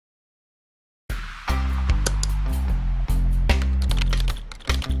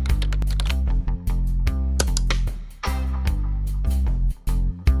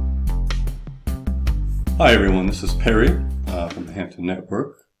Hi everyone, this is Perry from the Hampton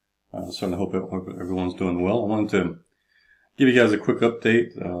Network. Certainly hope everyone's doing well. I wanted to give you guys a quick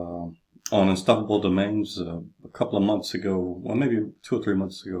update on unstoppable domains. A couple of months ago, well maybe 2 or 3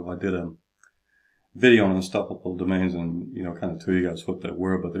 months ago, I did a video on unstoppable domains and kind of tell you guys what they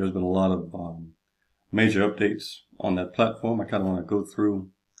were, but there's been a lot of major updates on that platform. I kind of want to go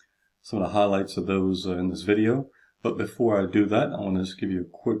through some of the highlights of those in this video. But before I do that, I want to just give you a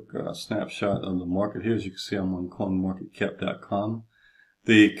quick snapshot of the market here. As you can see, I'm on coinmarketcap.com.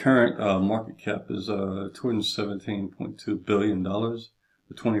 The current market cap is $217.2 billion.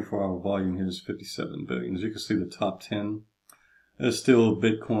 The 24-hour volume here is 57 billion. As you can see, the top 10 is still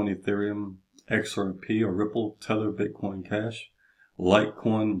Bitcoin, Ethereum, XRP or Ripple, Tether, Bitcoin Cash,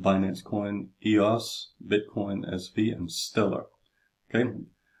 Litecoin, Binance Coin, EOS, Bitcoin SV, and Stellar. Okay,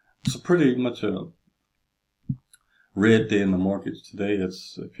 so pretty much a red day in the markets today.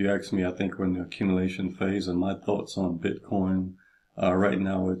 It's, if you ask me, I think we're in the accumulation phase, and my thoughts on Bitcoin right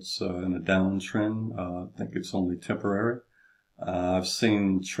now, it's in a downtrend. I think it's only temporary. I've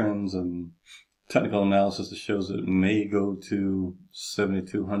seen trends and technical analysis that shows it may go to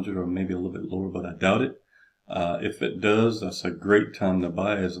 7,200 or maybe a little bit lower, but I doubt it. If it does, that's a great time to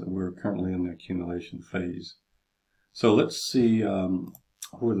buy, as we're currently in the accumulation phase. So let's see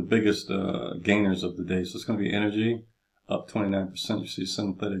who are the biggest gainers of the day. So it's going to be energy, up 29%. You see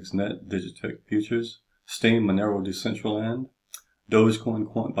Synthetics Net, Digitech Futures, Steam, Monero, Decentraland, Dogecoin,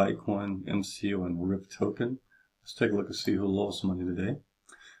 Bytecoin, MCO, and Rift Token. Let's take a look and see who lost money today.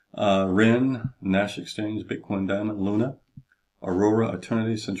 REN, Nash Exchange, Bitcoin Diamond, Luna, Aurora,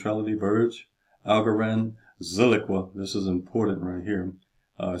 Eternity, Centrality, Verge, Algorand, Ziliqua. This is important right here,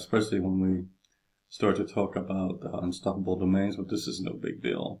 especially when we start to talk about unstoppable domains, but this is no big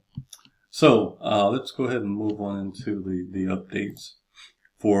deal. So let's go ahead and move on into the updates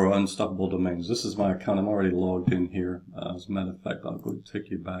for unstoppable domains. This is my account. I'm already logged in here. As a matter of fact, I'll go take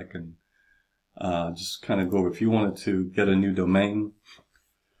you back and just kind of go over. If you wanted to get a new domain,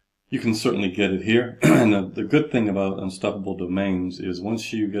 you can certainly get it here. And the good thing about unstoppable domains is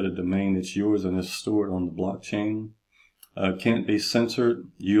once you get a domain, it's yours and it's stored on the blockchain. Can't be censored.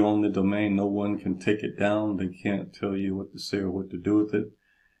 You own the domain. No one can take it down. They can't tell you what to say or what to do with it.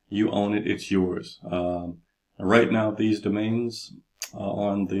 You own it. It's yours. Right now, these domains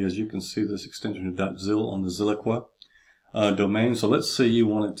on the, as you can see, this extension .zil on the Ziliqua domain. So let's say you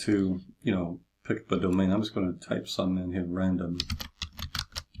wanted to, pick up a domain. I'm just going to type something in here, random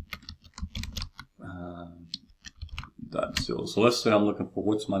 .zil. So let's say I'm looking for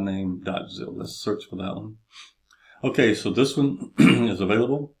what's my name .zil. Let's search for that one. Okay, so this one is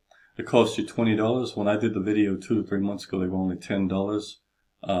available. It costs you $20. When I did the video 2 to 3 months ago, they were only $10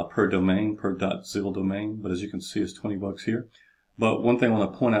 per domain, per .zil domain. But as you can see, it's 20 bucks here. But one thing I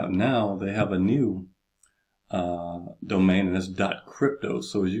want to point out now, they have a new domain, and it's .crypto.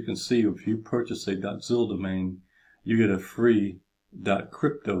 So as you can see, if you purchase a .zil domain, you get a free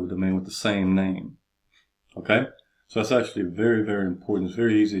 .crypto domain with the same name. Okay, so that's actually very, very important. It's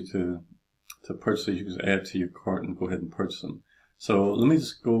very easy to purchase. You can just add to your cart and go ahead and purchase them. So let me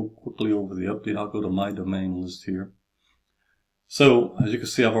just go quickly over the update. I'll go to my domain list here. So as you can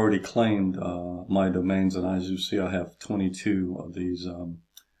see, I've already claimed my domains, and as you see, I have 22 of these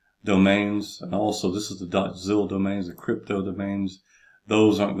domains. And also, this is the .zil domains, the crypto domains.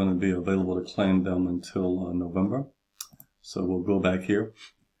 Those aren't going to be available to claim them until November. So we'll go back here.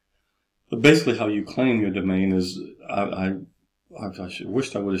 But basically, how you claim your domain is, I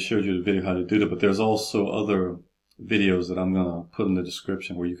wished I would have showed you the video how to do that, but there's also other videos that I'm going to put in the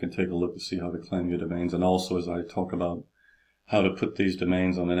description where you can take a look to see how to claim your domains. And also, as I talk about how to put these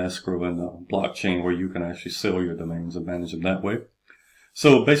domains on an escrow and a blockchain where you can actually sell your domains and manage them that way.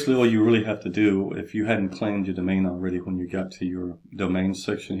 So basically, all you really have to do, if you hadn't claimed your domain already when you got to your domain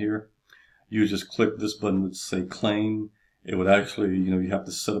section here, you just click this button that say claim. It would actually, you have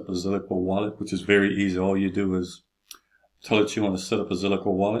to set up a Ziliqua wallet, which is very easy. All you do is tell it you want to set up a Ziliqua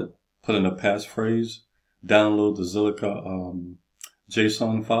wallet, put in a passphrase, download the Ziliqua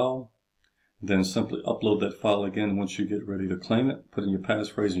JSON file, then simply upload that file again once you get ready to claim it, put in your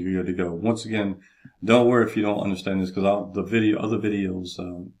passphrase, and you're good to go. Once again, don't worry if you don't understand this, because other videos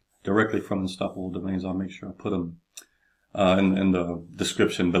directly from Unstoppable Domains, I'll make sure I put them in the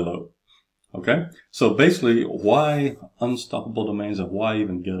description below. Okay, so basically, why unstoppable domains, and why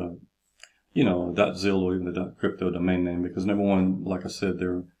even get a .zil or even a .crypto domain name? Because number one, like I said,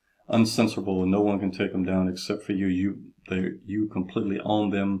 they're uncensorable and no one can take them down except for you. You completely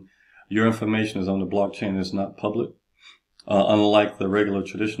own them. Your information is on the blockchain. It's not public. Unlike the regular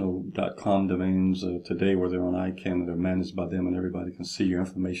traditional .com domains today, where they're on ICANN and they're managed by them and everybody can see your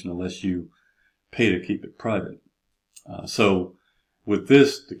information unless you pay to keep it private. So with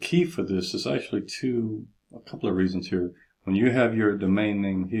this, the key for this is actually a couple of reasons here. When you have your domain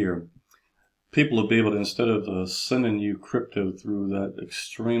name here, people will be able to, instead of sending you crypto through that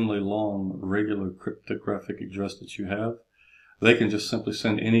extremely long regular cryptographic address that you have, they can just simply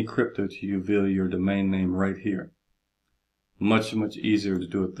send any crypto to you via your domain name right here. Much, much easier to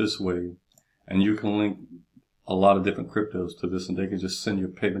do it this way. And you can link a lot of different cryptos to this, and they can just send your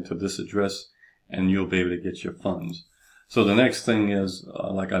payment to this address, and you'll be able to get your funds. So the next thing is,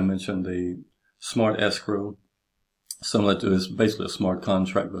 like I mentioned, the smart escrow. Similar to this, basically a smart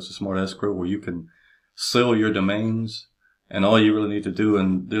contract versus smart escrow, where you can sell your domains, and all you really need to do,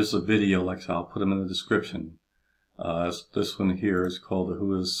 and there's a video, like I'll put them in the description. This one here is called the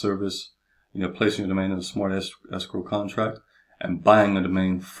Who Is Service. Placing your domain in a smart escrow contract and buying the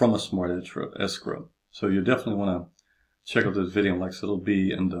domain from a smart escrow. So you definitely want to check out this video. Like I said, it'll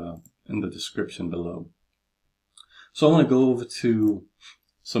be in the description below. So I want to go over to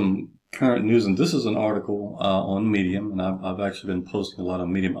some current news, and this is an article on Medium, and I've actually been posting a lot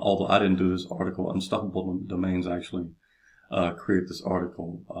on Medium, although I didn't do this article. Unstoppable Domains actually create this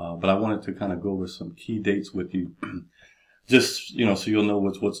article, but I wanted to kind of go over some key dates with you, just so you'll know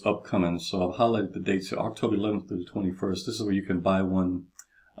what's upcoming. So I've highlighted the dates here, October 11th through the 21st. This is where you can buy one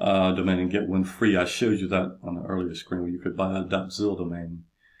domain and get one free. I showed you that on the earlier screen, where you could buy a .zil domain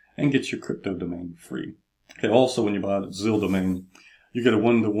and get your crypto domain free. Okay. Also, when you buy a ZIL domain, you get a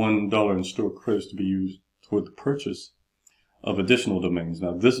 $1 in store credits to be used toward the purchase of additional domains.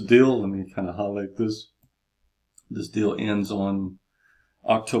 Now, this deal, let me kind of highlight this. This deal ends on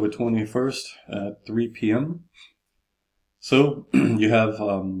October 21st at 3 p.m. So you have,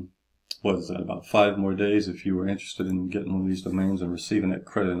 what is that, about 5 more days if you were interested in getting one of these domains and receiving that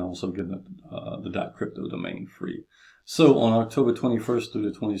credit, and also getting the .crypto domain free. So on October 21st through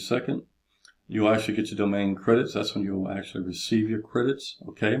the 22nd, you'll actually get your domain credits. That's when you'll actually receive your credits,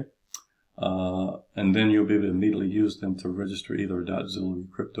 okay? And then you'll be able to immediately use them to register either .zil or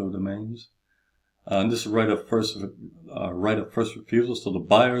crypto domains. And this is right of first refusal. So the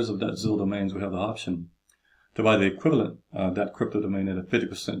buyers of .zil domains will have the option to buy the equivalent .crypto domain at a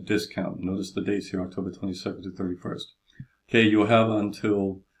 50% discount. Notice the dates here, October 22nd to 31st. Okay, you'll have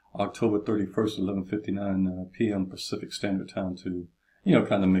until October 31st, 11:59 p.m. Pacific Standard Time to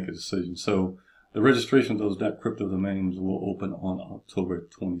kind of make a decision. So the registration of those .crypto domains will open on October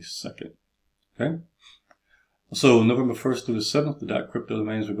 22nd. Okay. So November 1st through the 7th, the .crypto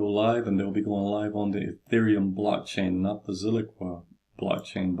domains will go live, and they'll be going live on the Ethereum blockchain, not the Ziliqua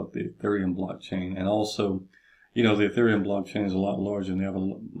blockchain, but the Ethereum blockchain. And also, the Ethereum blockchain is a lot larger, and they have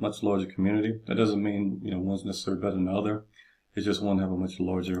a much larger community. That doesn't mean, one's necessarily better than the other. It's just one have a much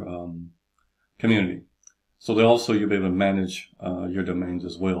larger community. So you'll be able to manage your domains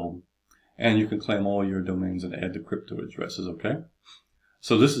as well. And you can claim all your domains and add the crypto addresses, okay?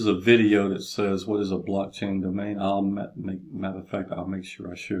 So this is a video that says, what is a blockchain domain? Matter of fact, I'll make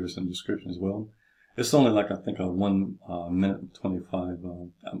sure I share this in the description as well. It's only like, I think, a 1 minute and 25,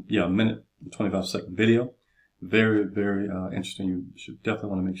 minute and 25 second video. Very, very interesting. You should definitely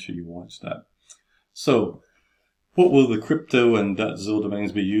want to make sure you watch that. So what will the crypto and .zil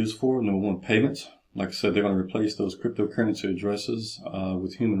domains be used for? Number one, payments. Like I said, they're going to replace those cryptocurrency addresses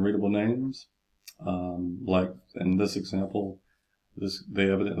with human readable names. Like in this example, they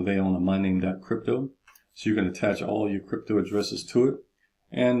own a myname.crypto. So you can attach all your crypto addresses to it,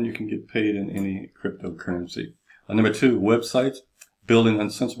 and you can get paid in any cryptocurrency. Number two, websites. Building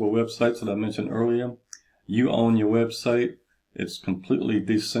uncensorable websites that I mentioned earlier. You own your website. It's completely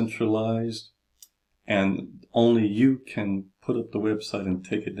decentralized, and only you can put up the website and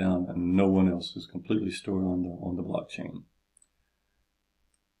take it down, and no one else. Is completely stored on the blockchain.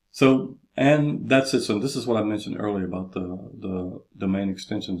 So, and that's it. So this is what I mentioned earlier about the domain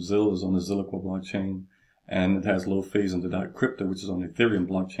extension. ZIL is on the Ziliqua blockchain, and it has low fees in the .crypto, which is on the Ethereum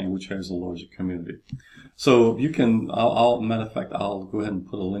blockchain, which has a larger community. So you can, matter of fact, I'll go ahead and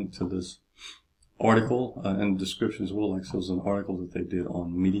put a link to this article in the description as well. Like, so it was an article that they did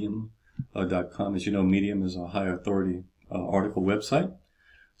on Medium.com. As you know, Medium is a higher authority article website.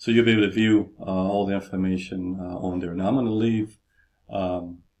 So you'll be able to view all the information on there. Now I'm going to leave a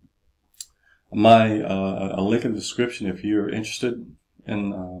link in the description if you're interested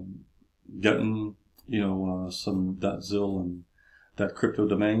in getting some .zil and .crypto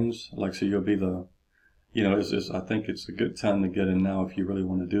domains. Like, so you'll be the I think it's a good time to get in now if you really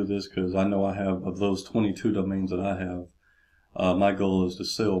want to do this, because I know I have, of those 22 domains that I have, my goal is to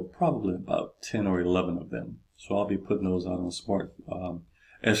sell probably about 10 or 11 of them. So I'll be putting those out on smart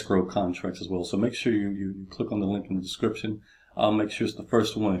escrow contracts as well. So make sure you click on the link in the description. I'll make sure it's the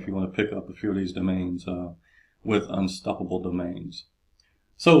first one if you want to pick up a few of these domains with Unstoppable Domains.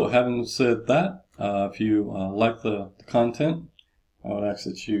 So having said that, if you like the content, I would ask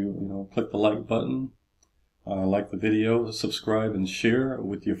that you click the like button, like the video, subscribe and share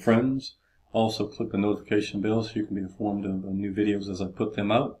with your friends. Also click the notification bell so you can be informed of new videos as I put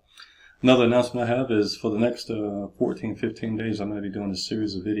them out. Another announcement I have is for the next 14, 15 days, I'm going to be doing a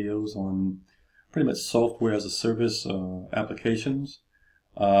series of videos on pretty much software as a service applications.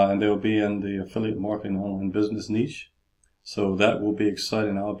 And they'll be in the affiliate marketing online business niche. So that will be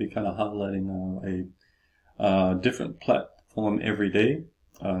exciting. I'll be kind of highlighting a different platform every day.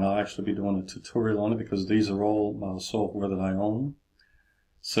 And I'll actually be doing a tutorial on it because these are all software that I own.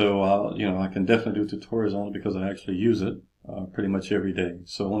 So I can definitely do tutorials on it because I actually use it pretty much every day.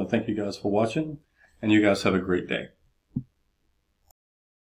 So I want to thank you guys for watching, and you guys have a great day.